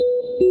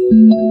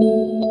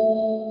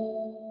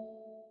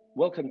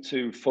Welcome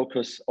to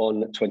Focus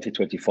on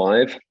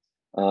 2025.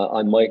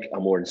 I'm Mike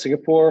Amor in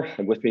Singapore,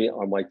 and with me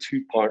are my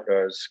two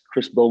partners,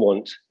 Chris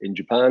Beaumont in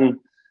Japan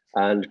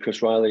and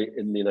Chris Riley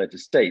in the United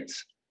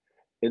States.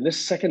 In this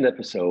second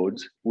episode,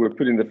 we're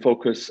putting the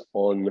focus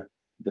on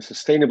the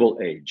sustainable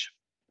age.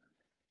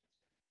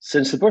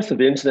 Since the birth of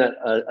the internet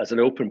as an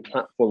open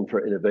platform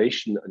for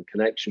innovation and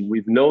connection,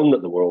 we've known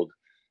that the world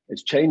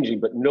is changing,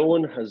 but no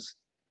one has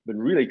been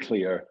really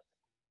clear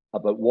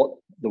about what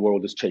the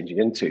world is changing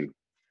into.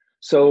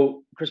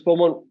 So, Chris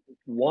Beaumont,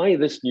 why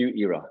this new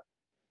era?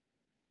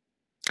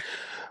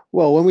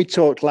 Well, when we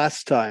talked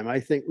last time,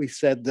 I think we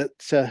said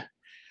that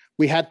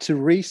we had to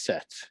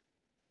reset.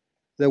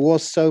 There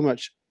was so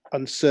much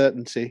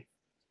uncertainty.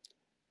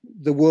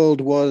 The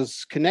world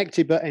was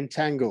connected but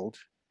entangled.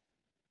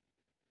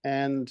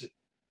 And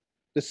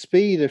the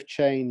speed of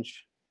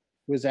change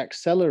was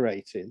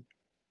accelerating.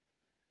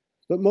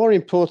 But more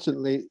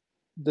importantly,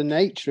 the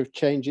nature of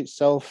change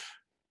itself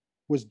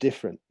was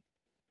different.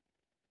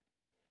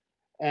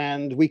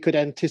 And we could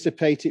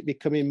anticipate it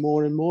becoming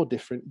more and more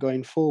different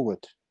going forward.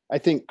 I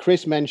think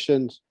Chris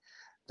mentioned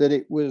that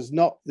it was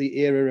not the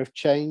era of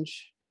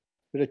change,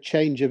 but a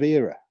change of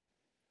era.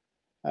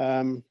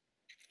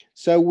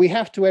 So we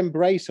have to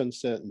embrace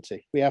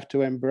uncertainty. We have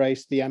to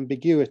embrace the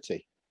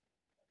ambiguity.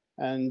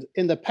 And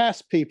in the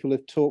past, people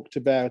have talked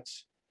about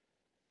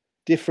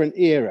different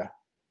era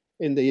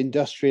in the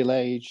industrial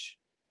age,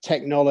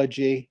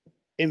 technology,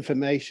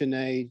 information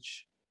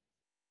age,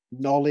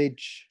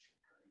 knowledge.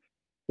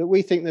 But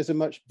we think there's a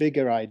much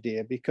bigger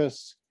idea,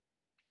 because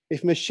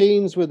if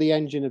machines were the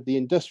engine of the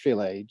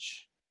industrial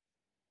age,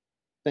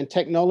 then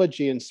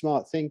technology and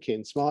smart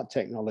thinking, smart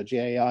technology,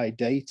 AI,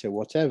 data,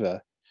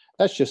 whatever,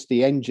 that's just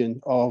the engine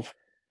of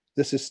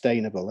the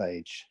sustainable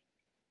age.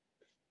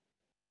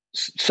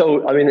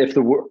 So, I mean, if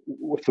the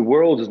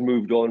world has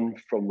moved on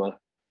from a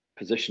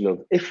position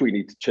of if we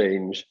need to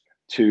change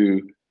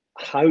to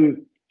how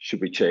should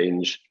we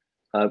change,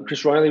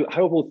 Chris Riley,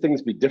 how will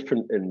things be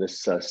different in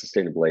this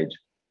sustainable age?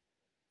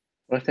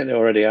 Well, I think they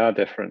already are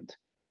different.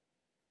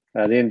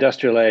 The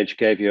industrial age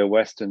gave you a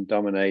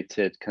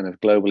Western-dominated kind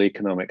of global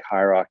economic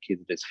hierarchy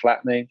that is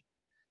flattening.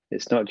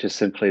 It's not just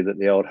simply that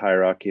the old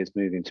hierarchy is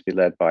moving to be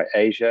led by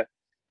Asia.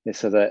 It's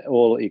so that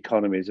all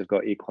economies have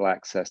got equal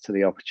access to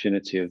the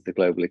opportunity of the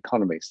global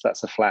economy. So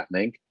that's a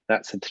flattening.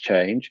 That's a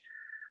change.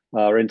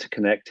 Our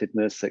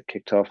interconnectedness that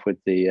kicked off with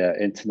the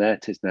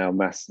internet is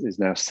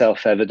now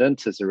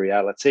self-evident as a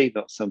reality,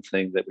 not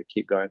something that we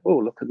keep going, oh,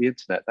 look at the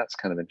internet. That's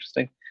kind of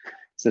interesting.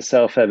 It's a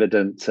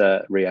self-evident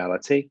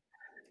reality.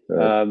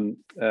 I'm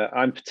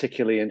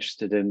particularly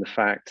interested in the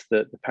fact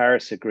that the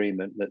Paris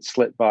Agreement that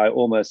slipped by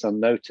almost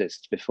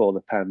unnoticed before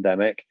the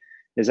pandemic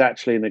is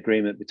actually an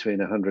agreement between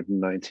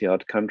 190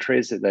 odd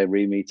countries that they're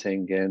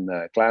re-meeting in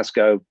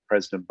Glasgow.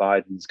 President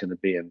Biden is going to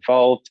be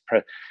involved.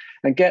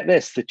 And get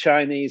this, the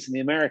Chinese and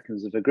the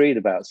Americans have agreed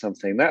about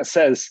something. That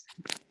says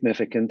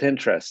significant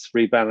interests.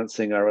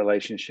 Rebalancing our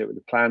relationship with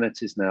the planet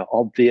is now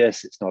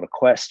obvious. It's not a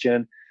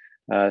question.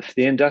 If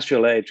the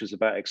industrial age was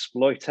about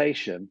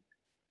exploitation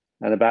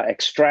and about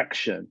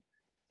extraction,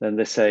 then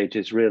this age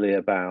is really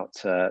about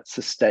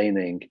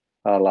sustaining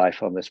our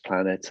life on this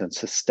planet and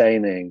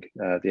sustaining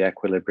the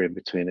equilibrium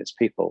between its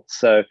people.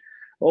 So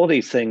all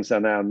these things are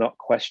now not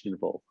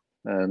questionable.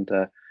 And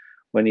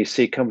when you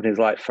see companies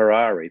like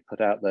Ferrari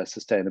put out their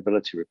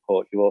sustainability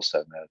report, you also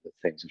know that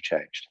things have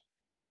changed.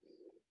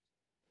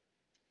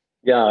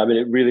 Yeah, I mean,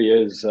 it really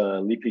is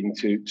leaping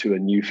to a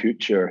new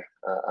future.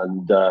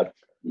 And the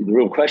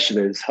real question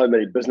is how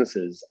many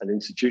businesses and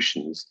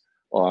institutions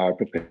are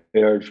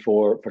prepared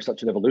for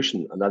such an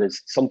evolution. And that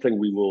is something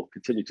we will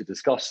continue to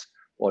discuss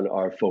on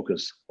our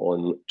Focus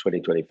on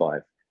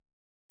 2025.